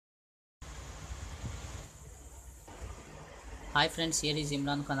Hi friends, here is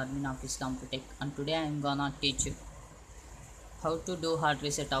Imran Khan, admin of Islam to Tech, and today I am gonna teach you how to do hard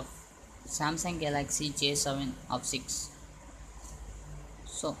reset of Samsung Galaxy J7 of 6.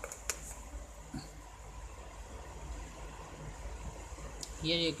 So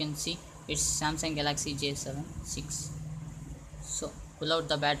here you can see it's Samsung Galaxy J7 6. So pull out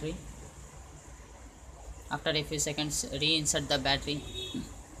the battery. After a few seconds, reinsert the battery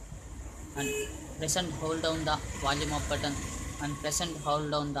and press and hold down the volume up button and press and hold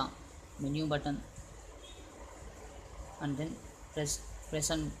down the menu button and then press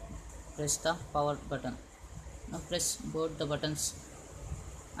and press the power button. Now press both the buttons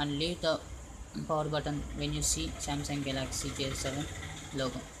and leave the power button when you see Samsung Galaxy J7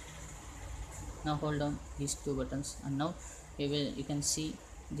 logo. Now hold down these two buttons and now you can see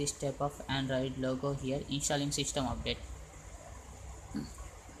this type of Android logo here, installing system update.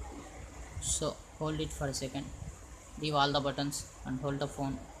 So hold it for a second, leave all the buttons and hold the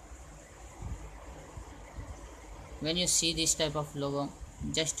phone. When you see this type of logo,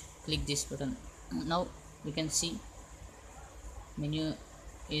 just click this button. Now you can see menu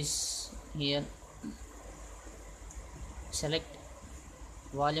is here. Select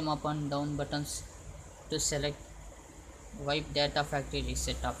volume up and down buttons to select wipe data factory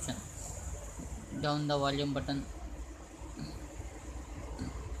reset option. Down the volume button.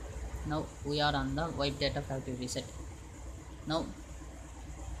 Now we are on the wipe data factory reset. Now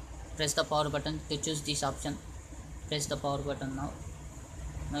press the power button to choose this option. Press the power button now.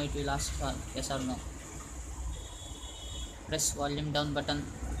 Now it will ask for yes or no. Press volume down button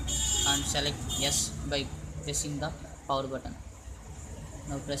and select yes by pressing the power button.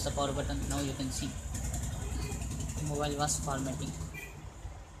 Now press the power button. Now you can see mobile was formatting.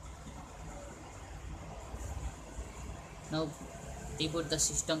 Now reboot the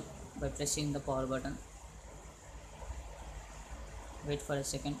system by pressing the power button. Wait for a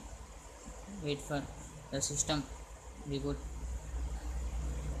second. Wait for the system reboot.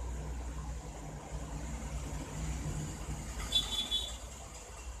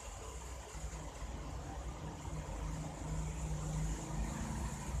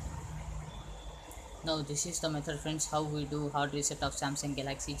 Now this is the method friends how we do hard reset of Samsung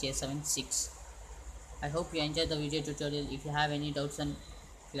Galaxy J7 6. I hope you enjoyed the video tutorial. If you have any doubts and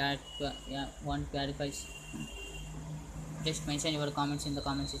want clarifies, just mention your comments in the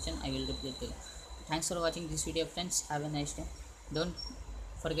comment section. I will reply to you. Thanks for watching this video friends. Have a nice day. Don't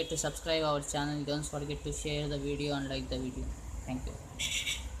forget to subscribe our channel. Don't forget to share the video and like the video. Thank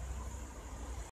you.